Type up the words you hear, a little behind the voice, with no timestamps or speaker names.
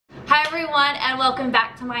everyone, and welcome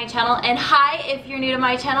back to my channel. And hi if you're new to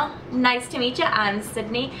my channel, nice to meet you. I'm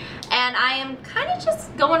Sydney, and I am kind of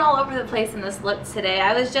just going all over the place in this look today.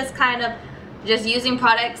 I was just kind of using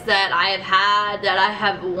products that I have had, that I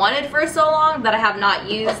have wanted for so long, that I have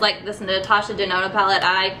not used, like this Natasha Denona palette.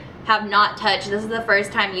 I have not touched. This is the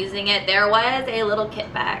first time using it. There was a little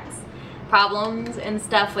kickbacks problems and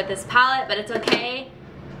stuff with this palette, but it's okay.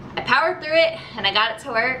 I powered through it and I got it to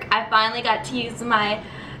work. I finally got to use my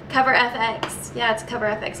Cover FX. Yeah, it's Cover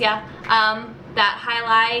FX, yeah. That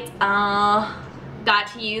highlight. Got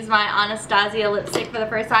to use my Anastasia lipstick for the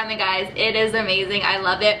first time, and guys, it is amazing. I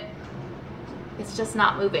love it. It's just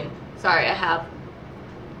not moving. Sorry, I have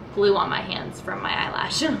glue on my hands from my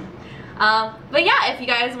eyelash. But yeah, if you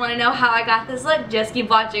guys want to know how I got this look, just keep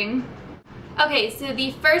watching. Okay, so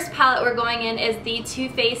the first palette we're going in is the Too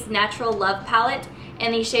Faced Natural Love palette,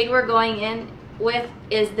 and the shade we're going in with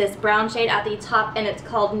is this brown shade at the top, and it's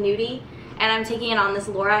called Nudie, and I'm taking it on this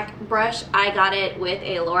Lorac brush. I got it with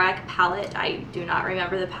a Lorac palette. I do not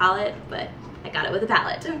remember the palette, but I got it with a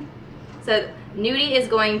palette. So Nudie is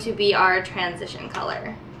going to be our transition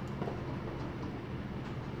color.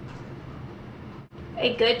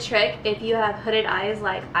 A good trick if you have hooded eyes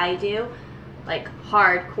like I do, like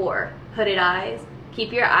hardcore hooded eyes,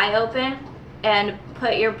 keep your eye open and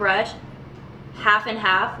put your brush half and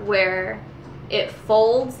half where it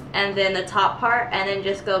folds, and then the top part, and then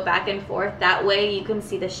just go back and forth. That way you can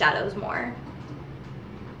see the shadows more.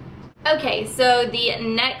 Okay, so the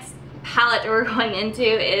next palette we're going into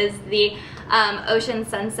is the Ocean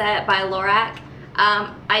Sunset by Lorac.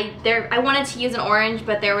 I wanted to use an orange,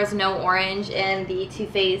 but there was no orange in the Too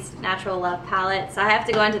Faced Natural Love palette, so I have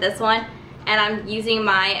to go into this one, and I'm using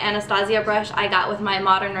my Anastasia brush I got with my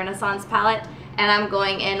Modern Renaissance palette, and I'm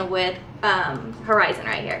going in with Horizon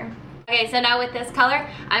right here. Okay, so now with this color,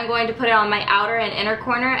 I'm going to put it on my outer and inner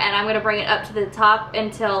corner, and I'm going to bring it up to the top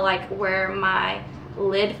until like where my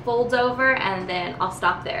lid folds over, and then I'll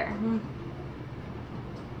stop there.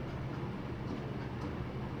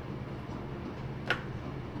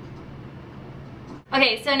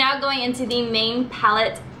 Okay, so now going into the main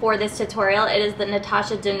palette for this tutorial, it is the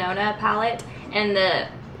Natasha Denona palette, and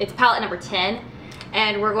it's palette number 10,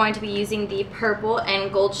 and we're going to be using the purple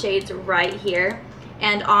and gold shades right here.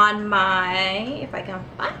 And on my, if I can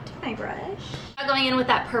find my brush, now going in with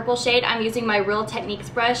that purple shade, I'm using my Real Techniques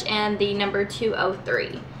brush and the number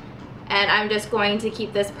 203, and I'm just going to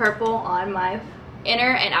keep this purple on my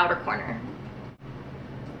inner and outer corner.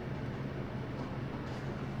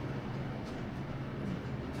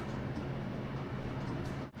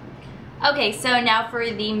 Okay, so now for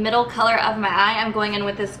the middle color of my eye, I'm going in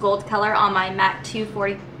with this gold color on my MAC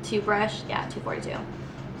 242 brush. Yeah, 242.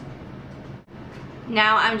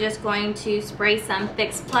 Now I'm just going to spray some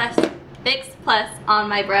Fix Plus on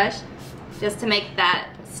my brush just to make that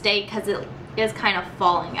stay, because it is kind of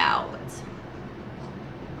falling out.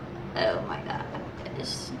 Oh my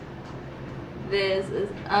gosh. This is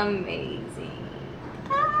amazing.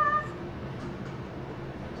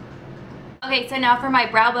 Okay, so now for my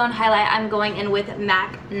brow bone highlight, I'm going in with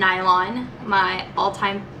MAC Nylon, my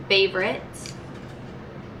all-time favorite.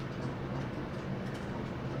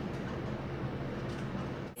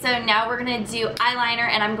 So now we're gonna do eyeliner,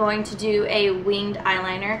 and I'm going to do a winged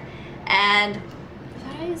eyeliner. And is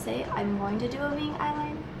that how you say it? I'm going to do a winged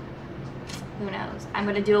eyeliner? Who knows? I'm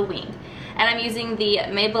gonna do a winged. And I'm using the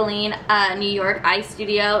Maybelline New York Eye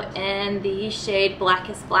Studio in the shade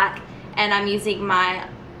Blackest Black. And I'm using my,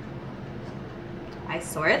 I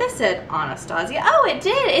swear this said Anastasia. Oh, it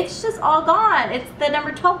did. It's just all gone. It's the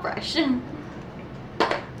number 12 brush.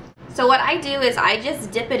 So what I do is I just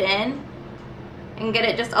dip it in and get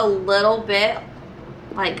it just a little bit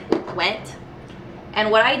like wet.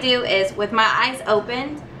 And what I do is, with my eyes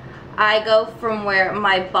opened, I go from where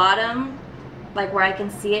my bottom, like where I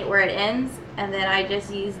can see it, where it ends, and then I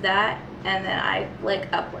just use that, and then I flick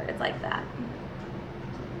upwards like that.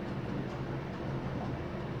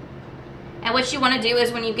 And what you want to do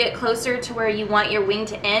is, when you get closer to where you want your wing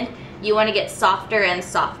to end, you want to get softer and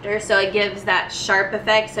softer, so it gives that sharp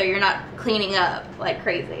effect, so you're not cleaning up like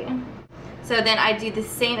crazy. So then I do the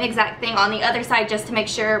same exact thing on the other side, just to make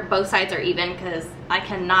sure both sides are even, because I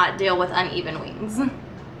cannot deal with uneven wings.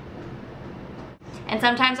 And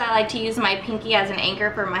sometimes I like to use my pinky as an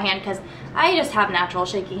anchor for my hand, because I just have natural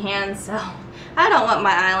shaky hands, so I don't want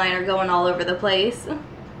my eyeliner going all over the place.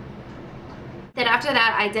 Then after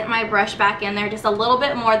that, I dip my brush back in there just a little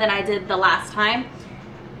bit more than I did the last time.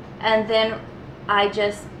 And then I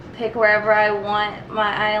just pick wherever I want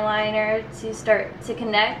my eyeliner to start to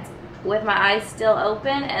connect, with my eyes still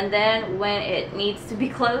open, and then when it needs to be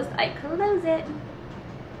closed, I close it.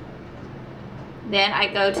 Then I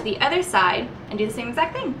go to the other side and do the same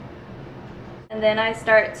exact thing. And then I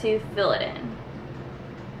start to fill it in.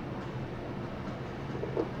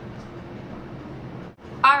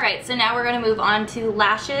 Alright, so now we're going to move on to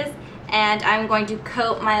lashes, and I'm going to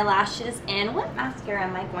coat my lashes in what mascara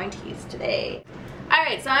am I going to use today?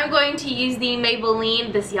 Alright, so I'm going to use the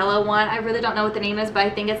Maybelline, this yellow one. I really don't know what the name is, but I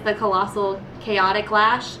think it's the Colossal Chaotic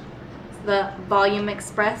Lash. It's the Volume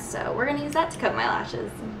Express, so we're going to use that to coat my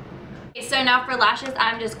lashes. Okay, so now for lashes,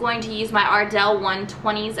 I'm just going to use my Ardell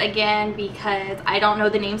 120s again because I don't know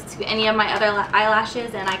the names to any of my other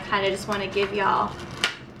eyelashes, and I kind of just want to give y'all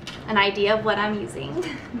an idea of what I'm using.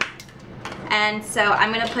 And so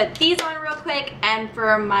I'm going to put these on real quick, and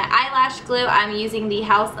for my eyelash glue, I'm using the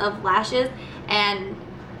House of Lashes, and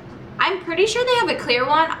I'm pretty sure they have a clear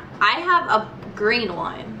one. I have a green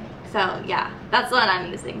one, so yeah, that's the one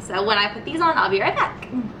I'm using. So when I put these on, I'll be right back.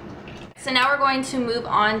 So now we're going to move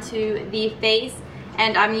on to the face,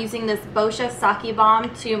 and I'm using this Boscia Sake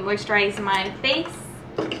Balm to moisturize my face,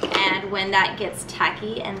 and when that gets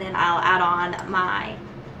tacky, and then I'll add on my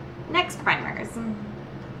next primers.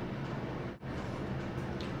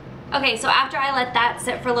 Okay, so after I let that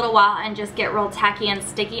sit for a little while and just get real tacky and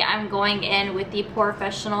sticky, I'm going in with the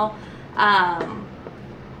Porefessional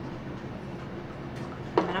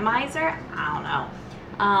minimizer. I don't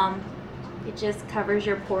know. It just covers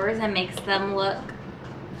your pores and makes them look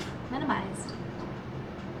minimized.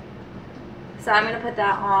 So I'm going to put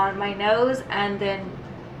that on my nose and then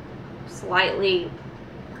slightly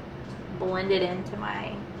blend it into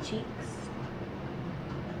my cheeks.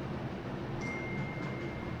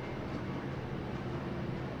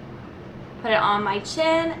 Put it on my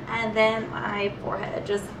chin and then my forehead,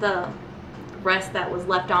 just the rest that was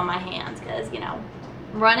left on my hands, because, you know,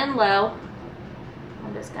 I'm running low.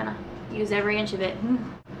 I'm just gonna use every inch of it.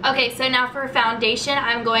 Okay, so now for foundation,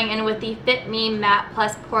 I'm going in with the Fit Me Matte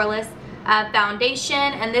Plus Poreless foundation,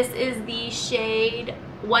 and this is the shade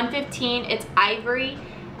 115. It's Ivory,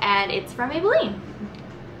 and it's from Maybelline.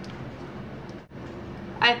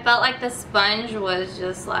 I felt like the sponge was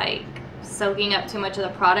just like soaking up too much of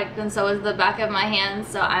the product, and so is the back of my hand,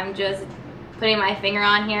 so I'm just putting my finger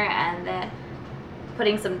on here and then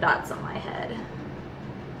putting some dots on my head.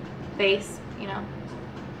 Face, you know.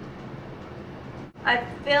 I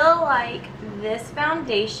feel like this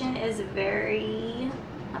foundation is very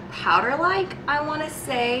powder-like, I want to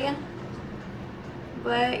say,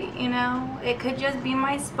 but you know, it could just be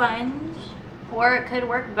my sponge, or it could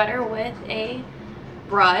work better with a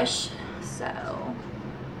brush, so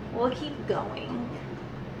we'll keep going.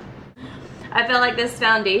 I feel like this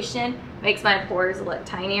foundation makes my pores look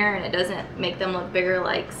tinier and it doesn't make them look bigger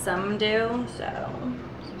like some do, so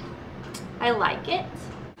I like it.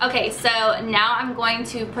 Okay, so now I'm going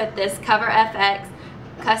to put this Cover FX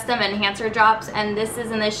Custom Enhancer Drops, and this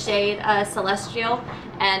is in the shade Celestial,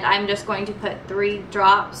 and I'm just going to put 3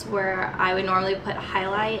 drops where I would normally put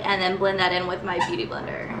highlight, and then blend that in with my Beauty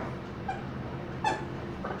Blender.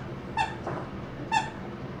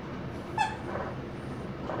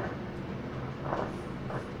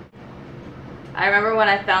 I remember when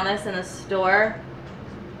I found this in the store,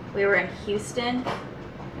 we were in Houston,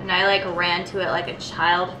 and I like ran to it like a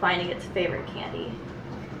child finding its favorite candy.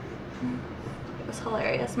 It was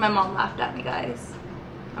hilarious. My mom laughed at me, guys.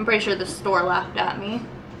 I'm pretty sure the store laughed at me.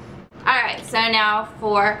 Alright, so now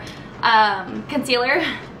for concealer,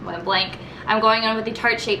 went blank. I'm going in with the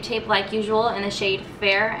Tarte Shape Tape like usual in the shade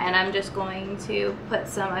Fair, and I'm just going to put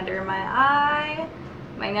some under my eye,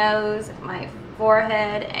 my nose, my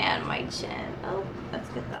forehead, and my chin. Oh, that's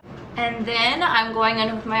good though. And then I'm going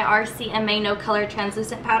in with my RCMA No Color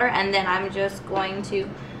Translucent Powder, and then I'm just going to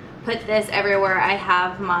put this everywhere I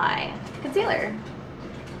have my concealer.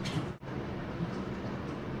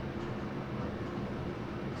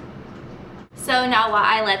 So now while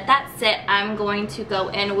I let that sit, I'm going to go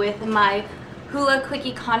in with my Hoola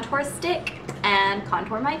Quickie Contour Stick and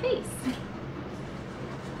contour my face.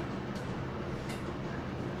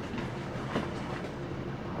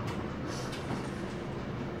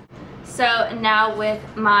 So now with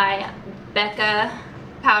my Becca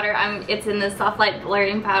powder, it's in the Soft Light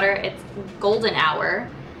Blurring Powder. It's Golden Hour,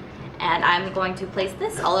 and I'm going to place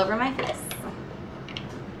this all over my face.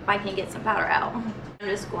 If I can get some powder out. I'm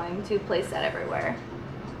just going to place that everywhere.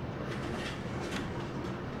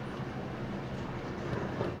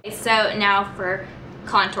 So now for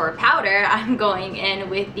contour powder, I'm going in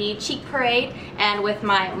with the Cheek Parade and with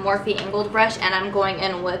my Morphe angled brush, and I'm going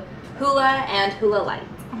in with Hoola and Hoola Light.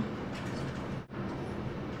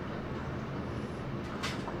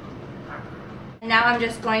 Now I'm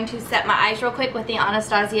just going to set my eyes real quick with the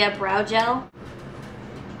Anastasia Brow Gel.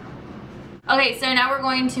 Okay, so now we're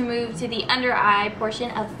going to move to the under eye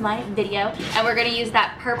portion of my video, and we're going to use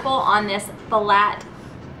that purple on this flat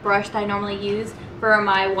brush that I normally use for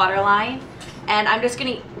my waterline. And I'm just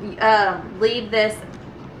going to leave this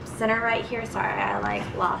center right here. Sorry, I like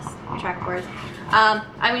lost track of words. I'm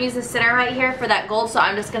going to use the center right here for that gold, so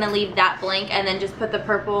I'm just going to leave that blank and then just put the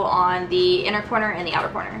purple on the inner corner and the outer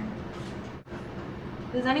corner.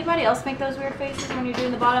 Does anybody else make those weird faces when you're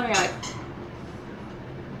doing the bottom? You're like,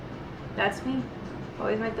 that's me.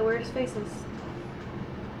 Always make the weirdest faces.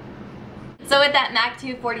 So with that MAC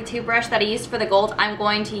 242 brush that I used for the gold, I'm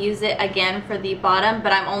going to use it again for the bottom,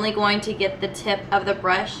 but I'm only going to get the tip of the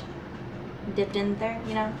brush dipped in there,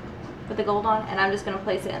 you know, with the gold on, and I'm just going to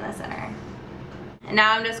place it in the center. And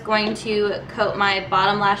now I'm just going to coat my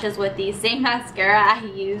bottom lashes with the same mascara I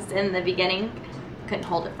used in the beginning. Couldn't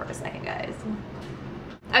hold it for a second, guys.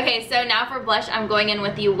 Okay, so now for blush, I'm going in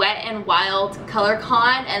with the Wet n Wild Color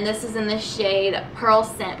Con, and this is in the shade Pearl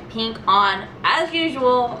Scent Pink on, as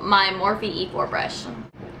usual, my Morphe E4 brush.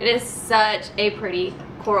 It is such a pretty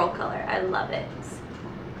coral color. I love it.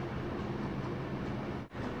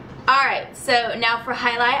 Alright, so now for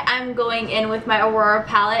highlight, I'm going in with my Aurora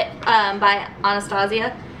palette by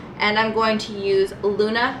Anastasia, and I'm going to use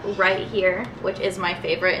Luna right here, which is my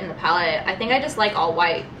favorite in the palette. I think I just like all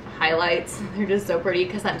white highlights. They're just so pretty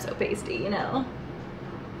because I'm so pasty, you know.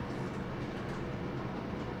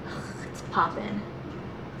 It's popping.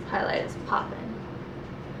 This highlight is popping.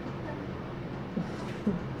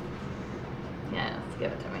 Yeah, let's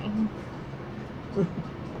give it to me.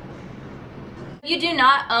 If you do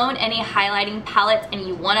not own any highlighting palettes and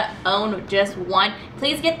you want to own just one,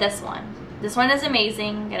 please get this one. This one is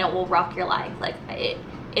amazing and it will rock your life. Like, it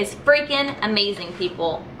is freaking amazing,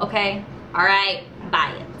 people. Okay? Alright,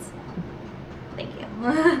 buy it. Thank you.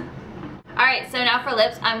 Alright, so now for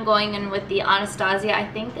lips, I'm going in with the Anastasia. I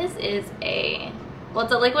think this is a, well,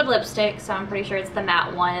 it's a liquid lipstick, so I'm pretty sure it's the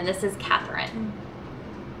matte one, and this is Catherine.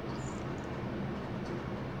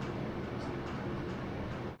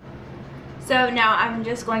 So now I'm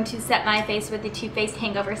just going to set my face with the Too Faced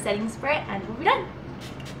Hangover Setting Spray, and we'll be done.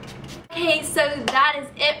 Okay, so that is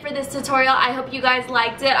it for this tutorial. I hope you guys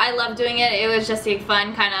liked it. I love doing it. It was just a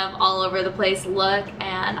fun kind of all over the place look,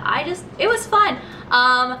 and it was fun.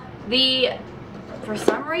 For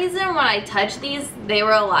some reason when I touched these, they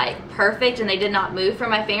were like perfect and they did not move from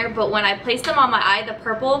my finger, but when I placed them on my eye, the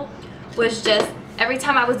purple was just, every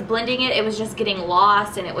time I was blending it, it was just getting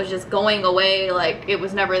lost and it was just going away like it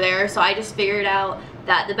was never there. So I just figured out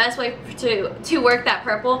that the best way to work that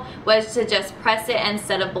purple was to just press it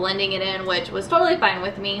instead of blending it in, which was totally fine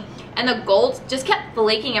with me. And the gold just kept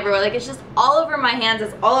flaking everywhere. Like, it's just all over my hands,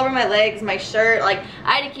 it's all over my legs, my shirt. Like,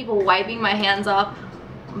 I had to keep wiping my hands off.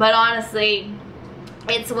 But honestly,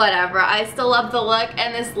 it's whatever. I still love the look,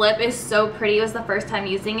 and this lip is so pretty. It was the first time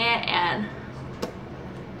using it, and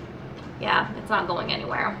yeah, it's not going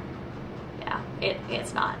anywhere. Yeah,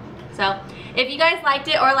 it's not. So if you guys liked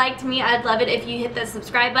it or liked me, I'd love it if you hit the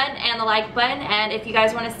subscribe button and the like button. And if you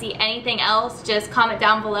guys want to see anything else, just comment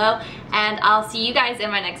down below, and I'll see you guys in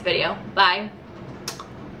my next video. Bye.